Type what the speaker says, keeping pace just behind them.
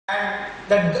and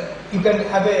that you can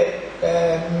have a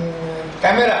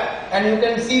camera and you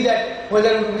can see that whether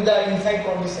it will be the inside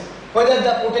condition, whether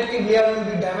the protective layer will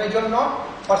be damaged or not,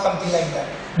 or something like that.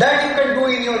 That you can do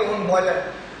in your own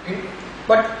boiler.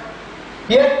 But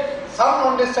here some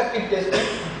non-destructive testing,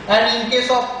 and in case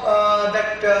of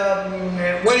that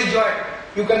well joint,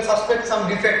 you can suspect some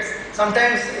defects.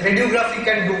 Sometimes radiography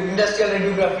can do, industrial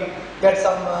radiography, that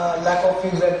some lack of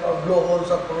fusion or blowholes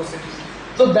or porosities.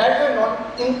 So that way,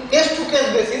 not in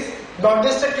case-to-case basis,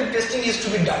 non-destructive testing is to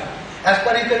be done. As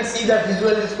per you can see the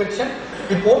visual inspection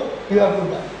report, you have to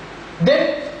do.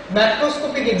 Then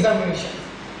macroscopic examination.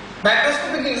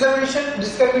 Macroscopic examination,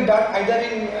 this can be done either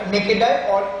in naked eye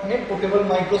or in a portable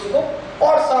microscope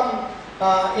or some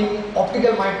in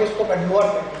optical microscope at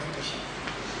lower magnification.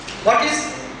 What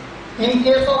is in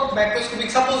case of macroscopic?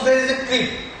 Suppose there is a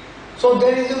clip. So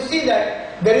there is, you see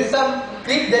that there is some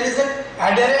clip, there is an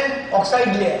adherent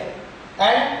oxide layer,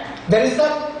 and there is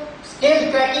some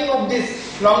scale cracking of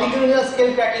this, longitudinal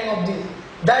scale cracking of this.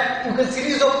 That you can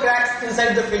series of cracks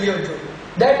inside the failure zone.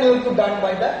 That you have to done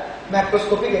by the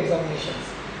macroscopic examinations.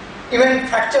 Even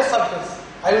fracture surface,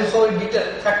 I will show in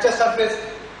detail. Fracture surface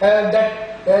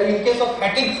in case of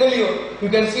fatigue failure, you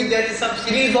can see there is some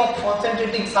series of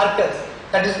concentrating circles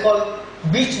that is called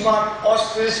beach mark or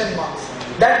striation marks.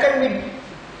 That can be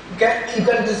you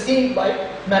can see by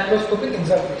macroscopic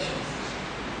examinations.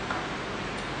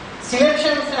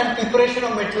 Selections and preparation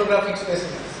of metallographic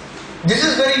specimens. This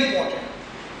is very important.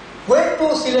 Where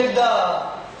to select the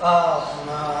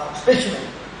specimen?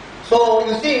 So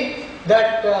you see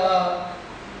that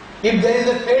if there is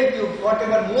a failed tube,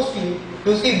 whatever, mostly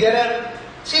you see there are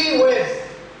three ways.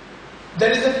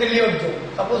 There is a failure zone.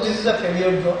 Suppose this is a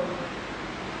failure zone.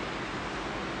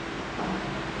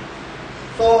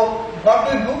 So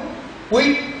what we do? We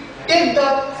take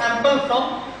the sample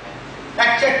from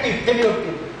fractured tip, failure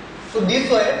tube. So this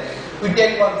way we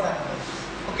take one sample.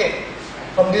 Okay.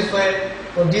 From this way,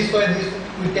 or this way,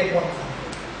 we take one sample.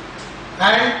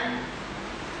 And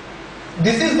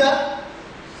this is the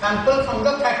sample from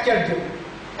the fractured tube.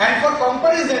 And for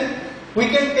comparison, we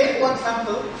can take one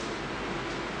sample.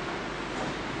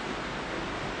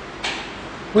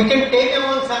 We can take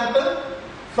one sample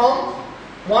from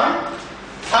one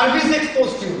service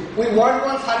exposed tube. We want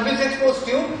one service exposed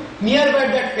tube nearby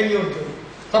that failure zone.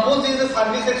 Suppose this is a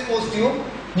service exposed tube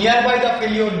nearby the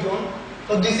failure zone.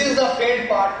 So this is the failed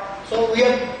part. So we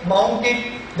have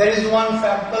mounted. There is one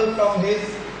sample from this.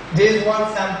 There is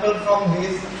one sample from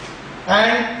this,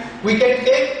 and we can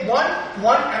take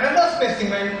another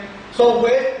specimen. So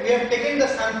where we have taken the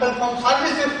sample from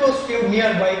service exposed tube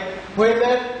nearby,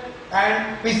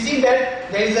 and we see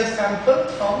that there is a sample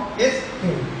from this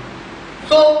tube.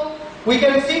 So we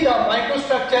can see the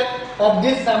microstructure of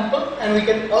this sample, and we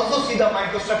can also see the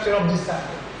microstructure of this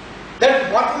sample.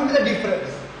 Then what will be the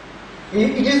difference?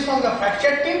 It is from the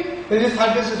fractured tip, there is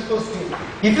service exposed tube.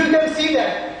 If you can see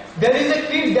that there is a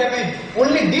clip damage,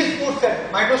 only this portion,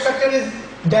 microstructure is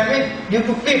damaged due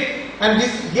to clip, and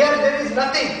this here there is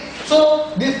nothing. So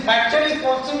this fracture is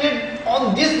concentrated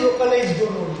on this localized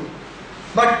zone only.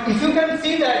 But if you can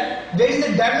see that there is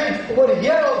a damage over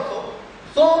here also,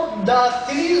 so the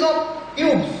series of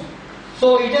tubes,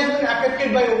 so it has been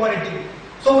affected by overheating.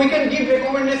 So we can give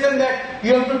recommendation that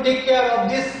you have to take care of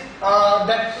this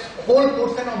that whole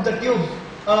portion of the tubes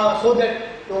so that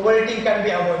overheating can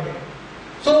be avoided.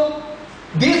 So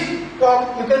this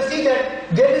you can see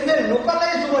that there is a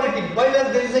localized overheating, while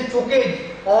there is a chokage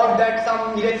or that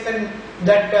some erection,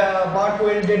 that bar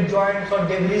welded joints or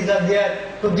debris are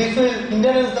there. So this will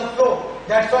hinder the flow.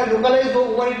 That's why localized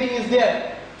overheating is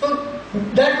there. So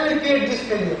that will create this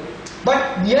failure.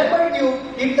 But nearby tube,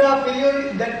 if the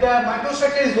failure, that the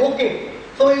microstructure is okay,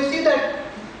 so you see that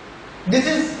this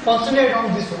is concentrated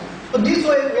on this one. So this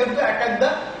way we have to attack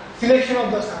the selection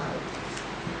of the sample.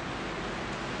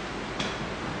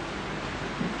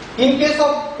 In case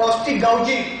of caustic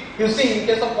gouging, you see in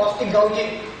case of caustic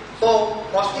gouging, so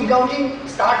caustic gouging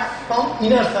starts from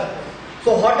inner surface.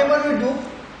 So whatever we do,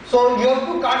 so you have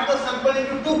to cut the sample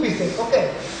into two pieces,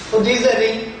 okay. So this is a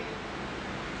ring.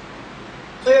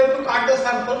 So you have to cut the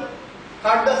sample,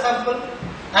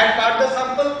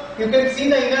 you can see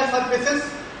the inner surfaces.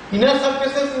 Inner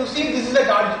surfaces, you see this is the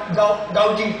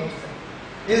gouging portion.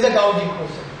 This is the gouging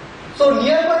portion. So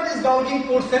nearby this gouging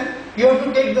portion, you have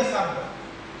to take the sample.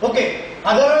 Okay.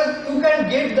 Otherwise, you can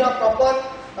get the proper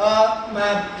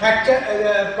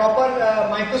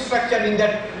microstructure in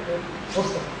that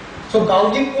portion. So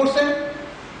gouging portion,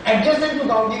 adjacent to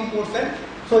gouging portion,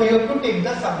 so you have to take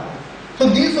the sample. So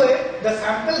this way, the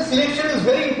sample selection is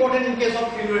very important in case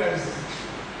of failure analysis.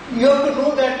 You have to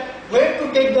know that where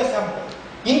to take the sample.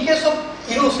 In case of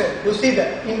erosion, you see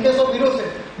that in case of erosion,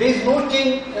 there is no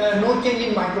change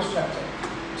in microstructure.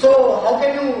 So how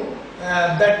can you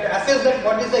assess that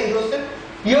what is the erosion?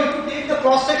 You have to take the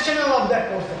cross sectional of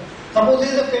that portion. Suppose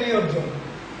this is a failure zone.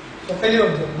 So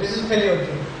failure zone. This is failure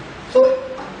zone. So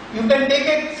you can take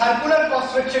a circular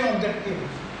cross section of that tube.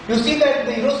 You see that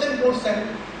the erosion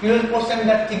portion,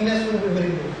 that thickness will be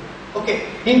very low. Okay.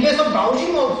 In case of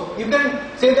gouging also, you can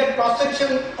say that cross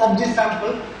section of this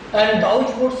sample and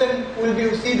gouge portion will be,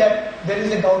 you see that there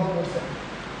is a gouge portion.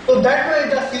 So that way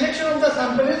the selection of the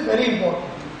sample is very important.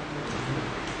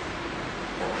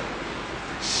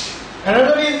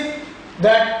 Another is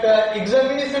that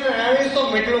examination and analysis of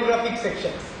metallographic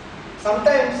sections.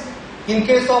 Sometimes in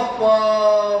case of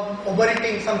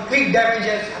overheating, some creep damage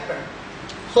has happened.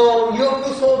 So you have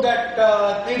to show that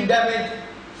creep damage.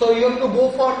 So you have to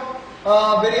go for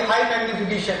very high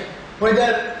magnification,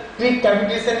 whether creep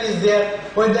cavitation is there,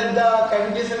 whether the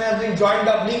cavitation has been joined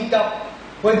up, linked up,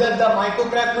 whether the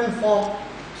microcrack will form.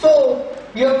 So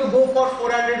you have to go for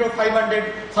 400 or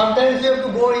 500. Sometimes you have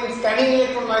to go in scanning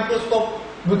electron microscope,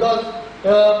 because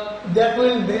that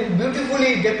will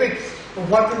beautifully depict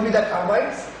what will be the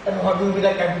carbides and what will be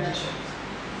the cavitation.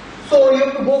 So you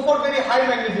have to go for very high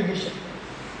magnification.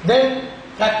 Then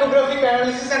fractographic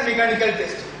analysis and mechanical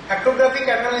testing. Fractographic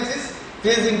analysis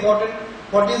is important.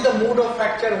 What is the mode of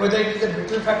fracture, whether it is a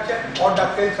brittle fracture or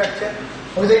ductile fracture,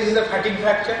 whether it is a fatigue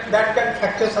fracture, that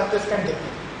fracture surface can take.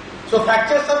 So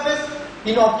fracture surface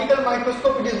in optical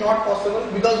microscope it is not possible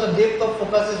because the depth of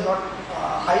focus is not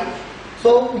high.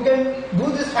 So we can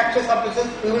do this fracture surfaces,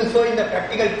 we will show in the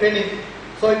practical training.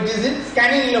 So it is in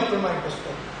scanning electron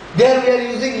microscope. There we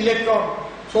are using electron.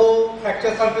 So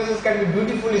fracture surfaces can be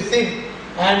beautifully seen,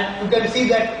 and you can see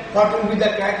that what will be the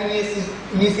crack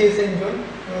initiation zone,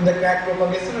 the crack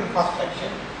propagation and fast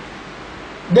fraction.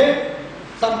 Then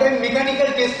sometimes mechanical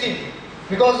testing,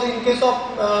 because in case of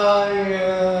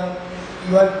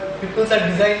your people are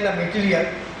designing the material,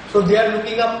 so they are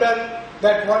looking after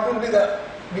that what will be the,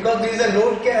 because there is a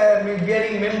load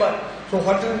bearing member, so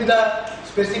what will be the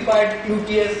specified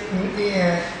UTS,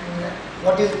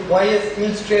 what is YS,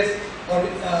 yield stress or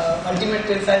ultimate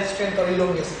tensile strength or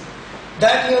elongation.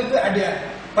 That you have to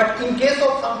adhere. But in case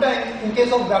of sometimes, in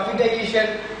case of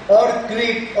graphitization or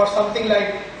creep or something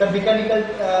like the mechanical,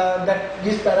 that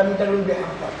this parameter will be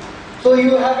hampered. So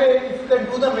you have if you can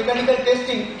do the mechanical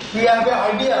testing, you have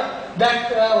an idea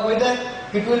that whether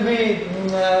it will be,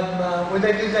 whether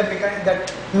it is a mechanical,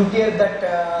 that UTS, that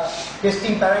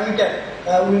testing parameter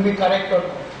will be correct or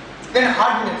not. Then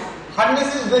hardness.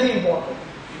 Hardness is very important.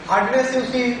 Hardness, you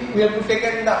see, we have to take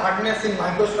in the hardness in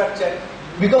microstructure,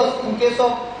 because in case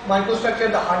of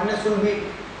microstructure the hardness will be,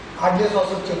 hardness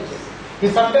also changes.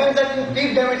 If sometimes that in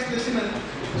creep damage specimen,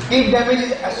 creep damage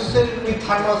is associated with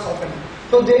thermal softening.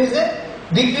 So there is a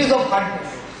decrease of hardness.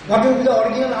 What will be the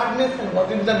original hardness and what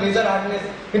will be the major hardness?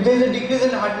 If there is a decrease in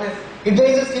hardness, if there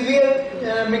is a severe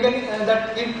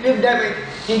that creep damage,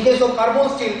 in case of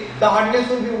carbon steel, the hardness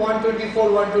will be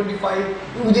 124,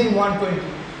 125, within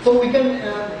 120. So we can,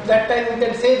 that time we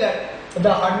can say that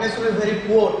the hardness will be very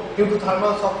poor due to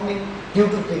thermal softening, due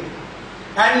to creep.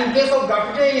 And in case of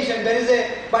graphitization, there is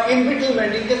a, by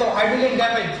embrittlement, in case of hydrogen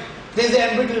damage, there is a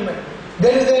embrittlement.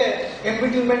 There is a,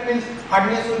 embrittlement means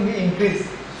hardness will be increased.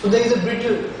 So there is a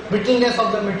brittleness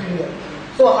of the material.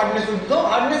 So hardness will, so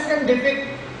hardness can depict,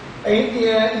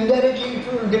 indirectly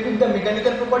it will depict the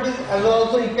mechanical properties, as well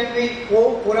also it can be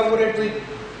corroborate with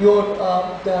your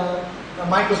the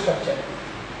microstructure.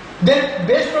 Then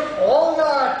based on all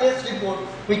the test report,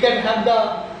 we can have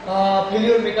the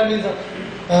failure mechanism,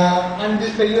 and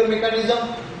this failure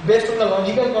mechanism based on the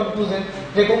logical conclusion,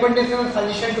 recommendation and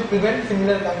suggestion to prevent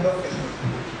similar kind of failure.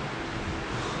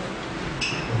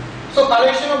 So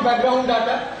collection of background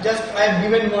data, just I have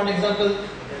given one example.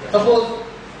 Suppose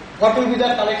what will be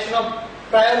the collection of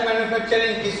prior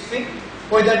manufacturing history,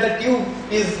 whether the tube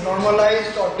is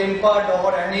normalized or tempered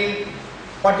or annealed,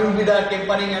 what will be the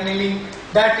tempering, annealing,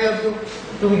 that you have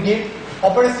to give.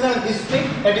 Operational history,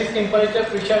 that is temperature,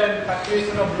 pressure and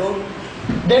fluctuation of load.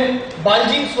 Then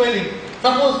bulging, swelling.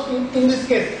 Suppose in this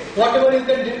case, whatever you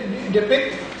can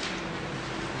depict,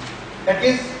 that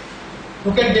is,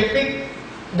 you can depict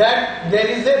that there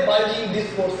is a bulging in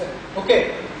this portion.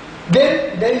 Okay.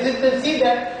 Then there is, you can see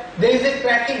that there is a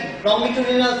cracking,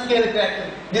 longitudinal scale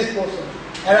cracking, this portion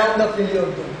around the failure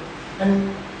zone.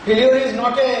 And failure is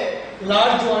not a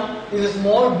large one, it is a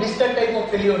small blister type of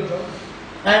failure zone.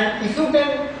 And if you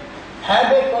can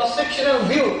have a cross-sectional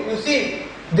view, you see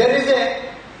there is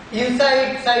a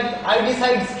inside side ID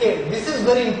side scale. This is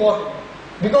very important,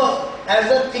 because as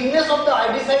the thickness of the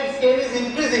ID side scale is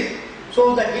increasing,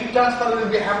 so the heat transfer will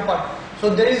be hampered. So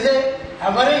there is a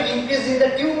average increase in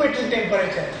the tube metal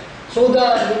temperature. So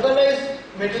the localized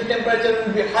metal temperature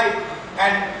will be high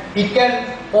and it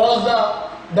can cause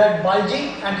that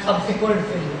bulging and subsequent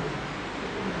failure.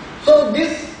 So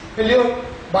this failure,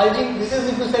 bulging, this is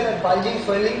if you say that bulging,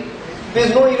 swelling, there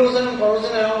is no erosion and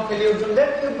corrosion around failure zone,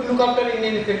 that you look after in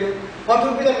any failure. What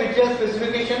will be the material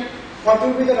specification, what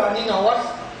will be the running hours,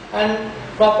 and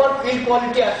proper field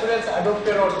quality assurance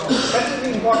adopted or not. That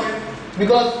is important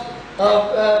because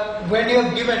when you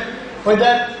have given,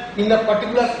 whether in the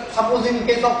particular, suppose in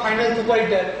case of final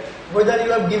superheater, whether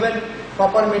you have given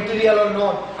proper material or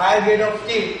not, higher grade of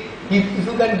steel, if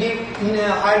you can give in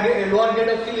a lower grade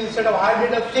of steel instead of higher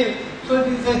grade of steel, so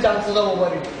this is chances of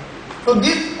overheating. So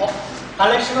this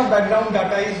collection of background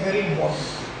data is very important.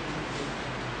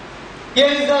 Here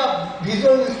is the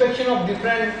visual inspection of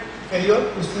different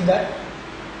failure. You see that.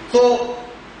 So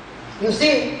you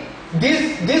see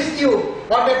this tube.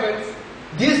 What happens?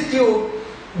 This tube,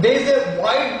 there is a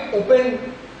wide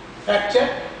open fracture,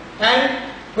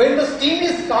 and when the steam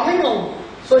is coming out,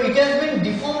 so it has been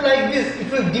deformed like this.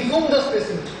 It will deform the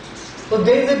specimen. So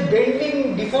there is a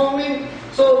bending, deforming.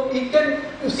 So it can,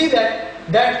 you see that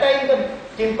time the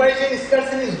temperature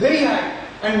excursion is very high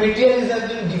and material has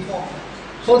been deformed.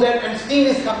 So that, and steam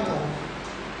is coming out.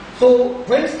 So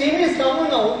when steam is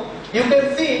coming out, you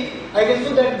can see, I can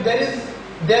show that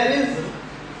there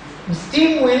is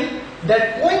steam wheel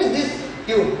that points this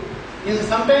tube.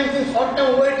 Sometimes in short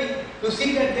term overheating, you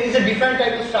see that there is a different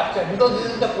type of structure because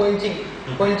this is the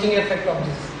quenching effect of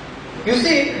this. You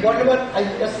see, whatever I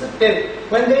just tell,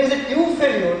 when there is a tube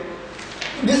failure,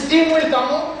 this steam will come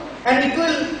out and it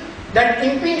will that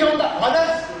impinge on the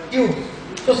other tubes.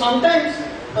 So sometimes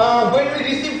when we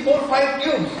receive 4-5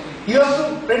 tubes, you have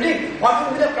to predict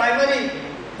what will be the primary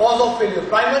cause of failure,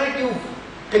 primary tube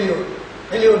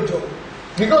failure zone.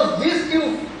 Because this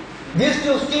tube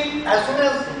steam, as soon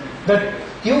as the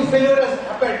tube failure has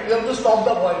happened, you have to stop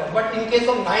the boiler. But in case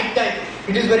of night time,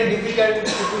 it is very difficult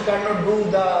if you cannot do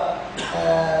the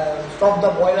stop the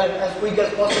boiler as quick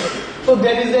as possible. So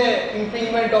there is a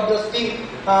impingement of the steam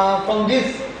from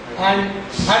this, and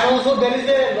also there is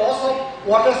a loss of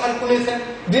water circulation.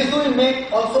 This will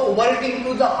make also overheating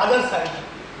to the other side.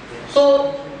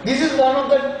 So this is one of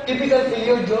the typical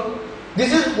failure zone.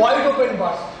 This is wide open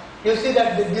burst. You see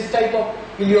that this type of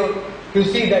failure, you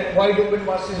see that wide open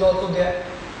burst is also there.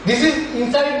 This is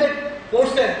inside that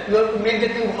portion, you have to make the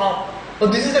tube half. So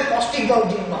this is a caustic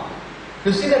gouging mark.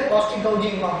 You see that caustic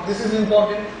gouging mark, this is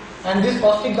important. And this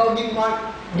caustic gouging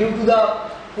mark, due to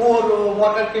the poor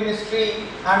water chemistry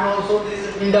and also this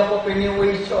is build-up of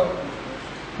NaOH.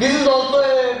 This is also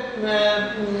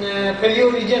a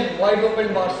failure region, wide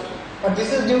open burst. But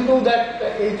this is due to that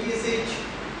HESH,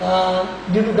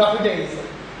 due to graphitization.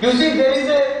 You see there is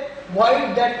a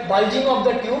wide that bulging of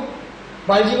the tube,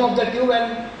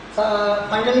 and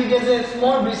finally there is a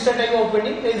small blister type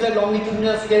opening. There is a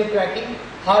longitudinal scale cracking,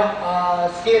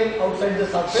 hard scale outside the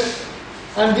surface,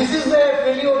 and this is the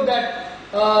failure that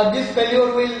this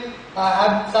failure will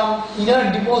have some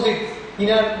inner deposits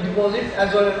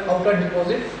as well as outer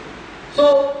deposits.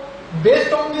 So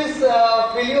based on this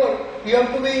failure, you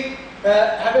have to be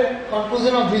have a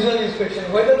conclusion of visual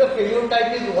inspection whether the failure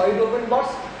type is wide open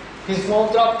burst, his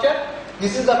mouth rupture.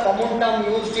 This is the common term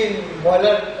used in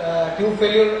boiler tube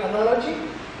failure analogy.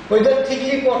 Whether thick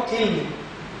lip or thin lip.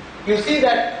 You see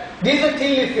that this is a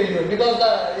thin lip failure because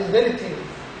it is very thin.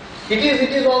 It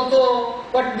is also,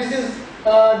 but this is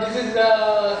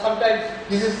sometimes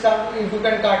this is some, if you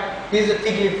can cut, this is a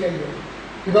thick lip failure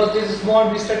because this is small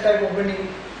blister type opening.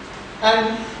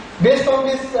 And based on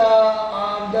this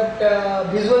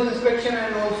visual inspection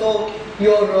and also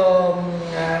your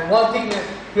wall thickness,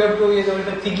 you have to either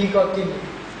thick lip or thin lip.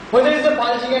 Whether it is a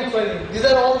bulging and swelling, these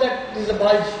are all that, this is a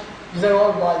bulge, these are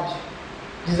all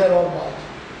bulge.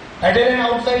 Added an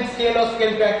outside scale or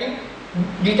scale cracking,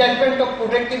 detachment of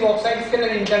protective oxide scale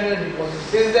and internal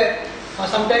deposits. There is a,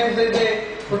 sometimes there is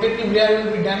a protective layer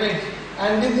will be damaged,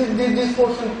 and this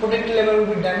portion protective layer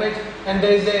will be damaged, and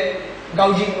there is a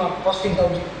gouging mark, caustic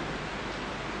gouging.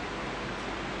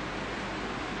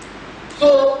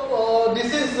 So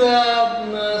this is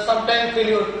sometimes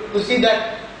failure. You see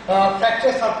that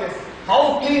fracture surface.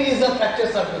 How clean is the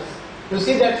fracture surface? You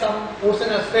see that some portion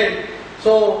has failed.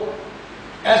 So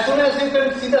as soon as you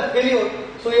can see the failure,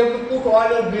 so you have to put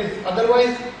oil or grease.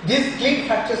 Otherwise, this clean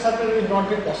fracture surface will not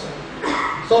be possible.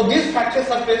 So this fracture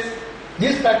surface,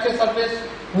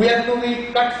 we have to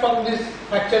be cut from this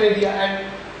fracture area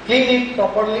and clean it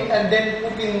properly, and then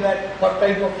put in that what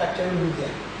type of fracture will be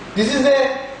there. This is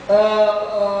a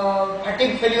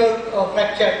fatigue failure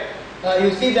fracture.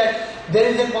 You see that there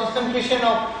is a concentration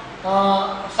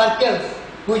of circles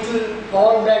which will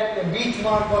form that beach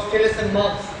mark or stellation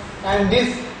marks, and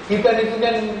this if you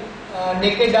can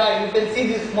naked eye you can see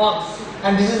these marks,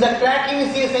 and this is the crack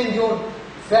initiation zone.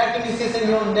 Crack initiation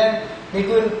zone, then it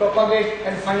will propagate,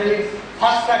 and finally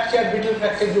first fracture, brittle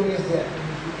fracture zone is there.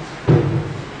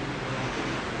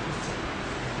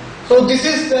 So this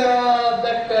is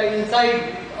that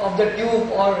inside of the tube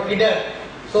or header.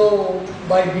 So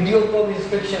by video probe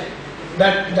inspection,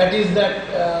 that is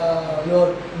that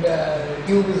your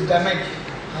tube is damaged,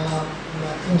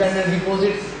 internal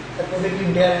deposits, the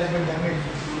protective layer has been damaged.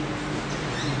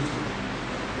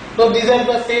 So these are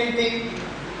the same thing.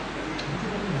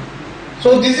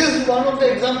 So this is one of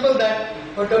the example that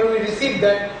whatever we received,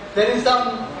 that there is some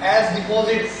ash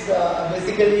deposits,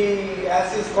 basically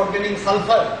ash is containing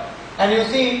sulfur, and you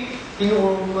see,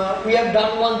 we have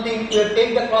done one thing, we have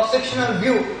taken the cross-sectional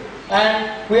view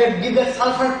and we have give the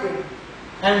sulfur print,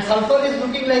 and sulfur is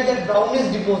looking like that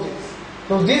brownish deposits.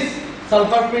 So this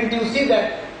sulfur print, you see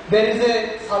that there is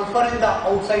a sulfur in the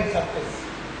outside surface.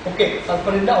 Okay,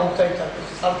 sulfur in the outside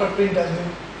surface. Sulfur print has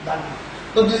been done.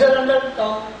 So these are under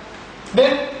count.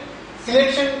 Then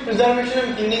selection, preservation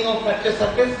and cleaning of fracture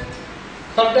surface.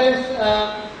 Sometimes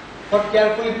not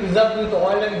carefully preserved with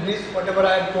oil and grease, whatever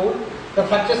I have told. The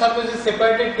fracture surface is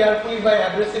separated carefully by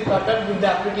abrasive cutter with the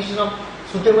application of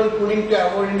suitable cooling to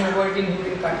avoid overheating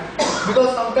during cutting.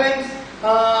 Because sometimes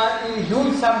in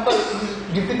huge sample it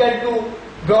is difficult to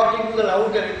draw it into the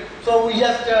laboratory. So we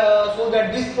just so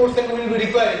that this portion will be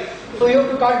required. So you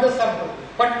have to cut the sample.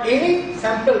 But any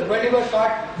sample, whenever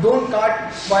cut, don't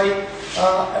cut by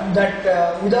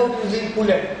without using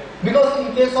coolant. Because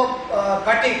in case of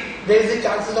cutting, there is a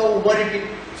chances of overheating.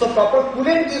 So proper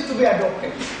coolant is to be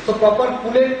adopted. So proper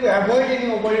coolant to avoid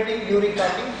any overheating during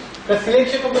cutting. The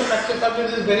selection of the fracture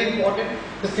surface is very important.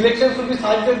 The selection should be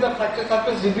such that the fracture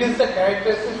surface reveals the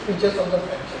characteristic features of the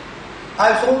fracture.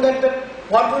 I have shown that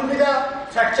what will be the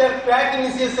fracture crack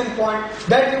initiation point,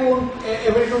 that you won't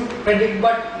able to predict,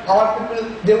 but our people,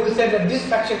 they will say that this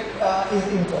fracture is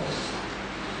important.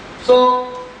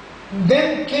 So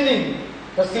then cleaning.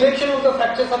 The selection of the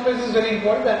fracture surface is very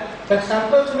important. The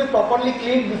sample should be properly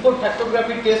cleaned before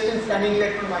fractography test in scanning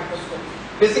electron microscope.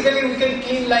 Basically we can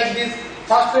clean like this.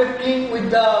 First we have clean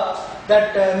with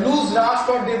that loose rust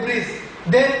or debris.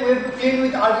 Then we have to clean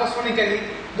with ultrasonically.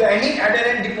 Any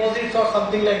adherent deposits or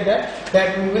something like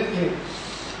that we will clean.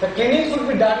 The cleaning should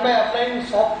be done by applying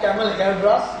soft camel hair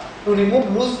brush to remove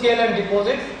loose scale and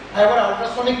deposits. However,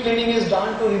 ultrasonic cleaning is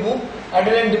done to remove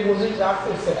adherent deposits,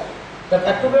 rust, etc. The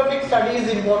fractographic study is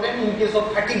important in case of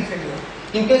fatigue failure.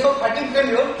 In case of fatigue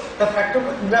failure, the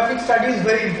fractographic study is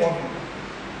very important.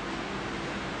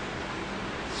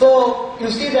 So you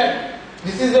see that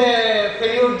this is a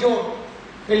failure zone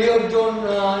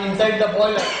inside the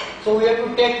boiler. So we have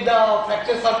to take the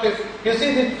fracture surface. You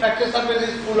see the fracture surface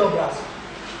is full of rust.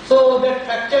 So that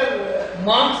fracture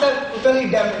marks are totally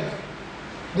damaged.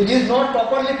 It is not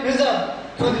properly preserved.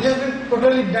 So it has been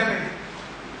totally damaged.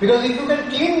 Because if you can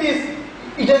clean this,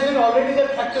 it has been already the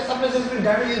fracture surface has been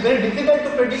damaged. It is very difficult to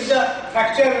predict the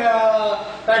fracture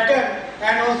pattern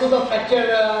and also the fracture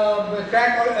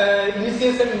crack or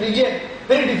initiation region.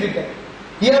 Very difficult.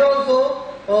 Here also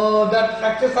that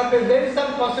fracture surface, there is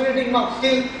some concentrating mark.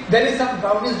 Still there is some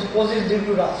brownish deposits due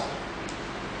to rust.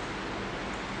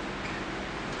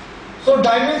 So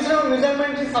dimensional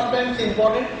measurement is sometimes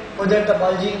important, whether the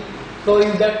bulging. So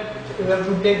in that we have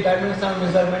to take dimensional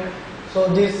measurement. So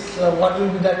this what will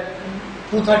be that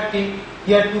 230,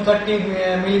 here 230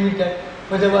 millimeter,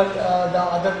 whether the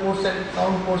other portion,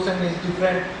 sound portion is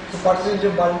different, so percentage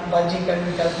of bulging can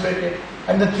be calculated,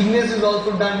 and the thickness is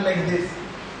also done like this.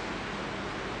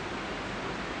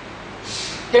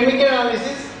 Chemical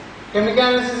analysis. Chemical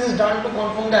analysis is done to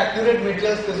confirm the accurate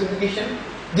material specification.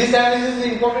 This analysis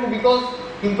is important because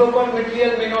improper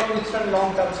material may not withstand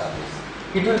long-term service.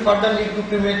 It will further lead to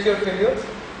premature failures.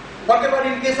 Whatever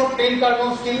in case of plain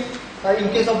carbon steel, in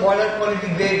case of boiler quality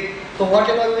grade, so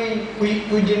whatever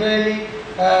we generally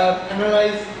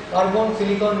analyze carbon,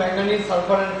 silicon, manganese,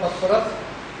 sulfur and phosphorus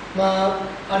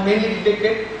are mainly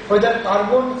detected. Whether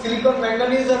carbon, silicon,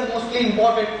 manganese are mostly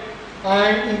important,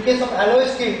 and in case of alloy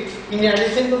steel, in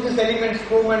addition to these elements,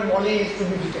 chrome and moly is to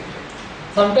be detected.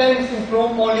 Sometimes in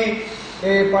chrome moly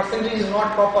a percentage is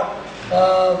not proper,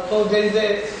 so there is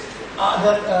a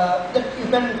that you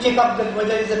can check up that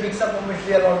whether it is a mix-up of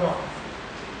material or not.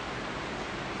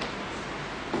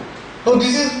 So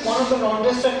this is one of the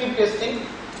non-destructive testing.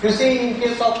 You see, in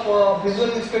case of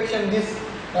visual inspection,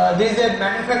 there is a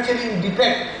manufacturing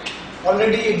defect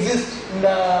already exists in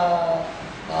the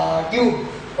tube.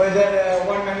 whether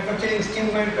one manufacturing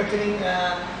steel manufacturing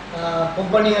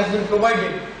company has been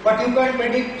provided, but you can't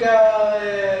predict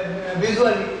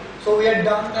visually. So we had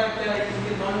done that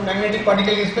in non-magnetic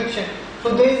particle inspection.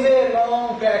 So there is a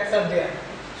long cracks are there.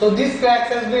 So these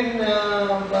cracks has been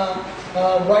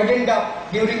widened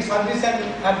up during service and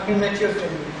at premature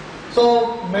failure.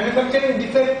 So manufacturing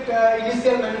defect,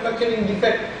 initial manufacturing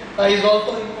defect is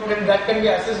also important. That can be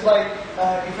assessed by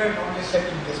different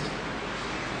non-destructive testing.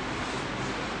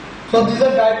 So these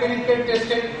are die penetrate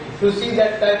tested. You see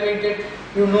that die penetrate,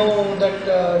 you know that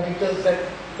details that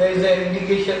there is an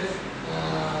indication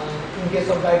in case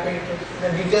of die penetrate.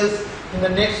 The details in the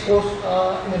next course,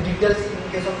 in the details in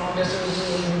case of non-destructive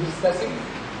we will be discussing.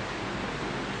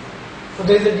 So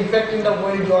there is a defect in the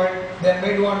weld joint. They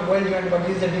made one weld joint, but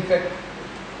this is a defect.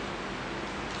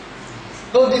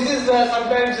 So this is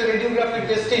sometimes radiographic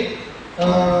testing.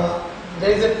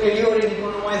 There is a failure in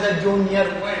economizer zone near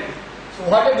weld. So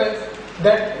what happens?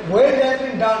 That weld has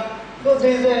been done. So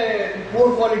there is a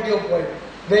poor quality of weld.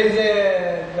 There is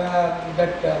a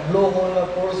blowhole or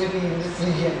porosity in this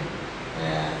region,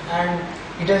 and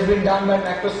it has been done by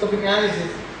macroscopic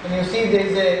analysis. And you see there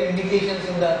is a indications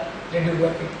in the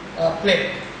radiographic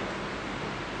plate.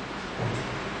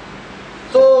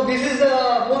 So this is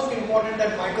the most important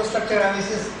that microstructure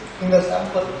analysis in the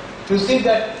sample. You see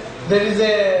that there is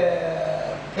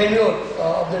a failure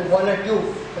of the boiler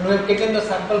tube, and we have taken the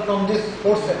sample from this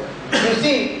portion. You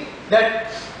see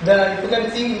that you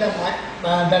can see in the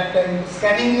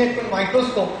scanning electron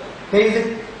microscope there is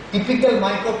a typical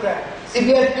micro crack,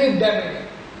 severe clip damage.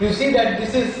 You see that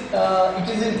this is it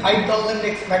is in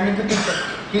 5000x magnification.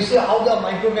 You see how the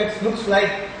micro cracks looks like.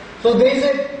 So there is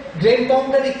a grain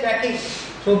boundary cracking.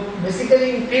 So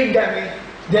basically in clip damage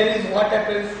there is what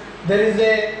happens. There is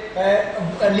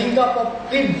a link up of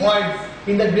clip voids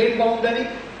in the grain boundary,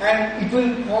 and it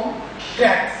will form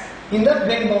cracks in the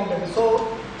grain boundary.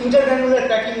 So intergranular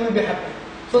cracking will be happening.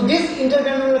 So this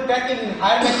intergranular cracking in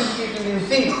higher magnification, you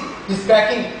see this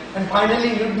cracking, and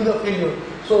finally lead to the failure.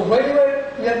 So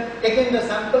whenever we have taken the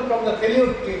sample from the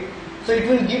failure clip, so it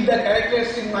will give the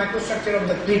characteristic microstructure of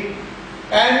the clip,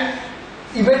 and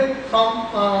even from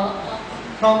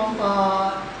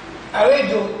away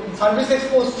zone, service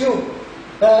exposed tube,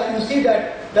 you see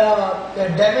that the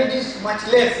damage is much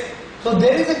less. So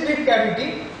there is a clip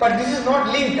cavity, but this is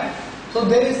not linked up. So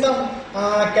there is some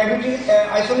cavity,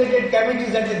 isolated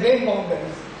cavities at the grain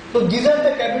boundaries. So these are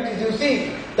the cavities. You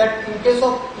see that in case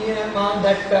of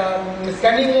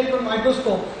scanning electron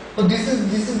microscope, so this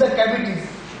is the cavities,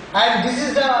 and this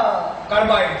is the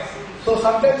carbides. So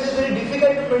sometimes it's very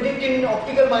difficult to predict in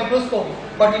optical microscope,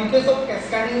 but in case of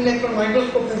scanning electron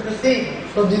microscope, you can see.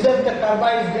 So these are the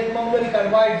carbides, grain boundary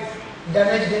carbides,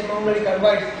 damaged grain boundary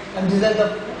carbides, and these are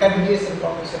the cavities and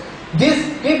formation.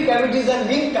 These clip cavities are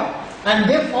linked up, and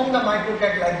they form the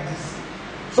microcrack like this.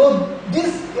 So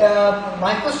this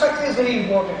microstructure is very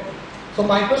important. So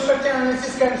microstructure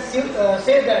analysis can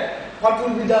say that what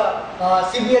will be the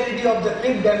severity of the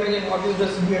clip damage and what is the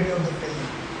severity of the failure.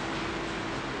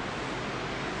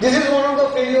 This is one of the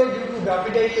failure due to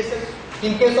graphitization.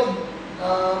 In case of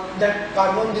that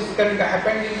carbon, this can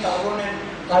happen in carbon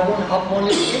and carbon half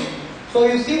molecule. So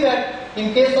you see that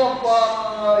in case of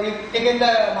you've taken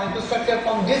the microstructure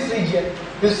from this region,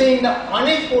 you see in the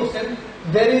unedged portion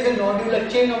there is a nodular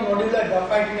chain of nodular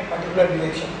graphite in a particular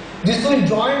direction. This will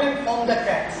join and form the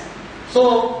cracks.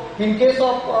 So in case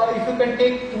of if you can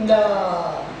take in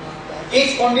the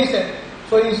edge condition,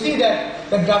 so you see that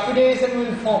the graphitization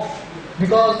will form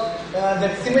because the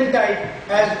cementite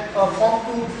has formed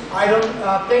to iron,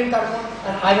 plain carbon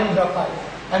and iron graphite,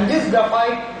 and this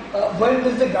graphite. When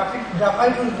the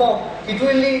graphite will form, it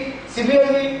will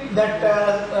severely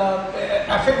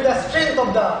affect the strength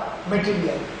of the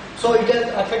material. So it has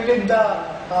affected the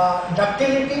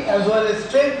ductility as well as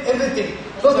strength, everything.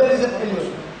 So there is a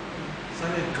failure. So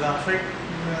the graphite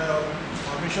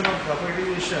formation of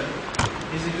graphitization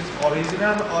is it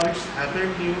original or it's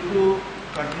happened due to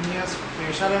continuous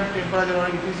pressure and temperature, or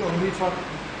it is only for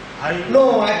high?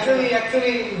 No, actually,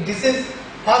 this is.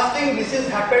 First thing, this has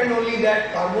happened only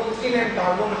that carbon steel and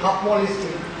carbon half mole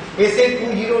steel,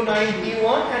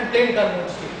 SA209T1 and plain carbon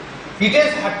steel. It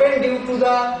has happened due to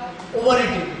the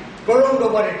overheating, prolonged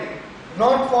overheating,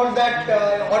 not for that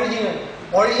original.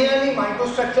 Originally,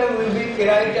 microstructure will be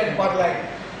ferrite and perlite.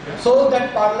 So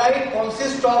that perlite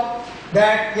consists of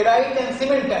that ferrite and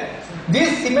cementite.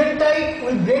 This cementite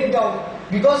will break down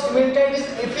because cementite is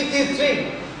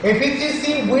Fe3.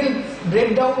 Fe3C will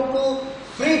break down to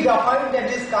free graphite, that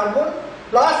is carbon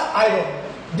plus iron.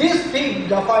 This free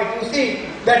graphite, you see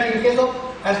that in case of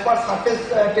as per surface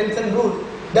tension rule,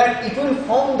 that it will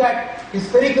form that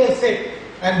spherical shape,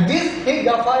 and this thick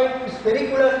graphite,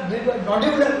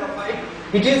 nodular graphite,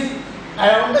 it is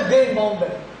around the grain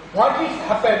boundary. What is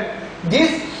happened?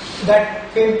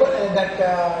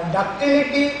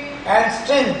 Ductility and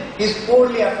strength is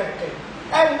poorly affected,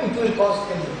 and it will cause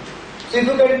failure. So if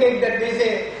you can take that, there is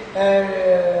a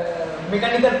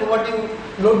mechanical property,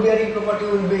 load bearing property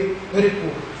will be very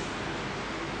poor.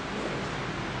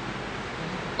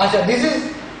 Achha, this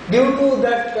is due to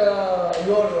that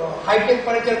your high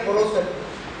temperature corrosion.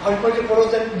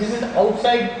 This is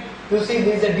outside. You see,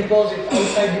 there is a deposit,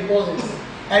 outside deposit,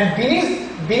 and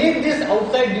beneath this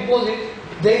outside deposit,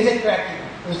 there is a cracking.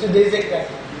 You see, there is a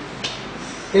cracking.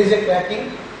 There is a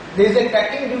cracking. There is a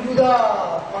cracking due to the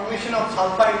formation of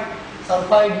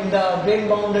sulfide in the grain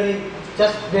boundary,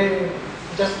 just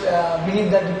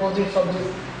beneath the deposits of this.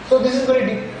 So this is very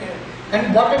deep.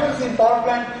 And whatever is in power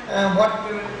plant,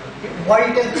 why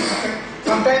it has been happened?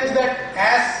 Sometimes that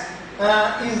ash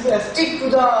is stick to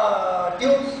the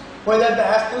tubes, whether the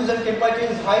ash fusion temperature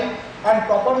is high, and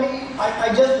properly,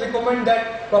 I just recommend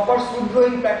that proper soot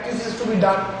growing practices to be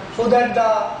done, so that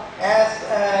the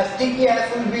sticky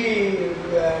ash will be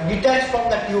detached from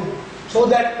the tube, so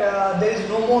that there is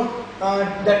no more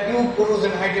the tube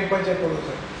corrosion, high temperature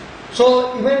corrosion.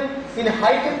 So even in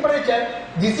high temperature,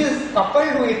 this is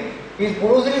coupled with, this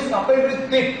corrosion is coupled with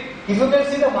pit. If you can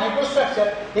see the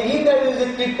microstructure, again there is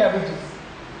a pit cavities.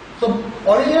 So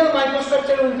original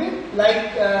microstructure will be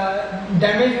like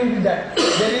damage will be that.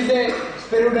 There is a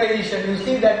spheroidization. You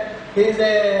see that there is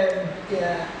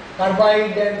a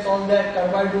carbide and all that.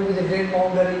 Carbide will be the grain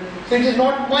boundary. So it is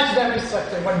not much damaged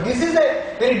structure, but this is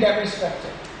a very damaged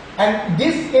structure. And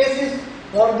this case is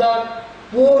for the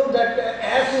pore that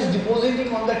ash is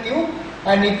depositing on the tube,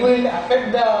 and it will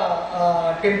affect the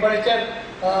temperature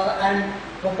and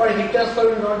proper heat transfer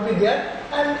will not be there,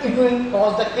 and it will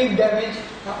cause the quick damage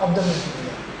of the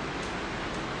material.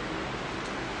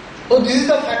 So this is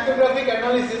the fractographic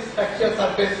analysis, fracture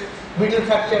surface, brittle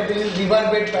fracture. This is river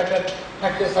bed pattern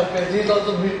fracture surface. This is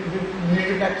also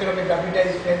brittle fracture of a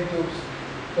graphitized frame tubes.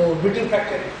 So brittle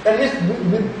fracture. That is,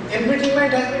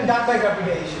 embrittlement has been done by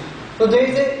graphitization. So there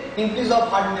is a increase of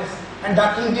hardness, and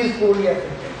ductility is poorly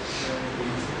affected.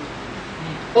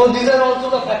 So these are also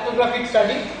the fractographic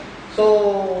study.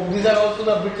 So these are also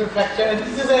the brittle fracture, and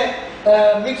this is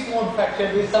a mixed mode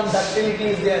fracture. There is some ductility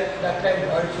is there, ductile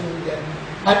void should be there.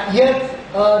 And here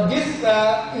this is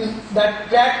that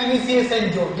crack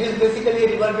initiation zone. This is basically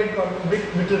a river bed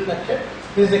brittle fracture.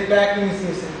 This is a crack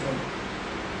initiation zone.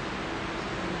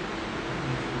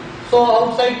 So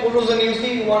outside corrosion, you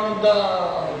see one of the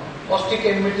caustic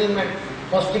embrittlement,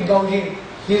 caustic gouging.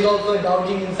 This is also a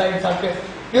gouging inside surface.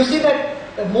 You see that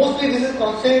mostly this is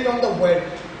concentrated on the weld,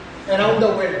 around the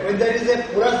weld. When there is a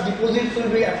porous deposit will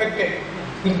be affected.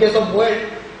 In case of weld,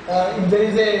 if there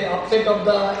is a upset of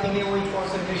the NaOH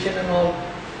concentration and all.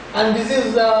 And this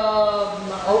is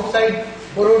outside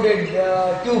corroded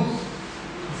tubes.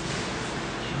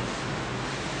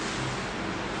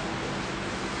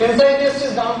 Tensile test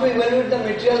is done to evaluate the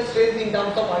material strength in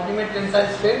terms of ultimate tensile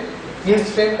strength, yield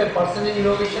strength and percentage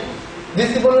innovation.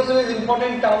 This evaluation is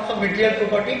important in terms of material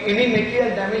property. Any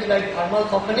material damage like thermal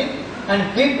softening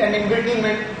and clip and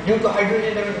embrittlement due to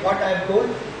hydrogen damage, what I have told,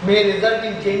 may result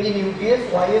in change in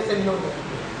UPS, YS and load.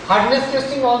 Hardness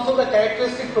testing also, the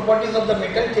characteristic properties of the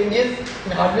metal changes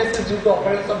in hardness is due to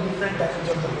occurrence of different damage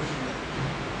of the machine.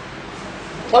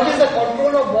 What is the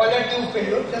control of boiler tube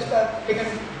failure? Just taken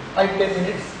 5-10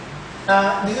 minutes.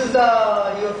 This is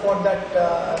the here for that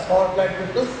power plant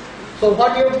purpose. So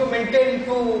what you have to maintain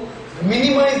to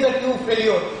minimize the tube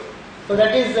failure. So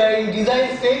that is in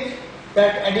design stage,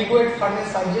 that adequate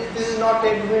furnace sizes. This is not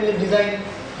a real design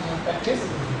practice.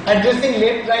 Addressing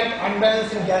left right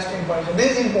unbalance in gas temperature.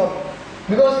 This is important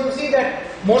because you see that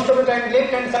most of the time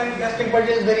left hand side gas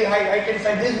temperature is very high, right hand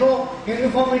side there is no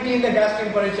uniformity in the gas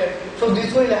temperature. So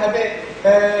this will have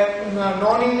a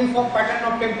non-uniform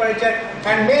pattern of temperature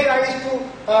and may rise to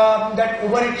that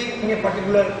overheating in a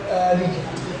particular region.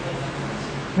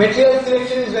 Material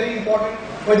selection is very important,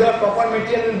 whether proper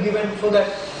material is given, so that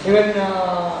even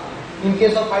in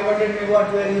case of 500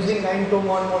 megawatt we are using 9-to-1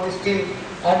 mono steel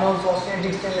and also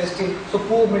austenitic stainless steel. So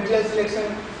poor material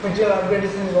selection, material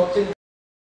upgradation is also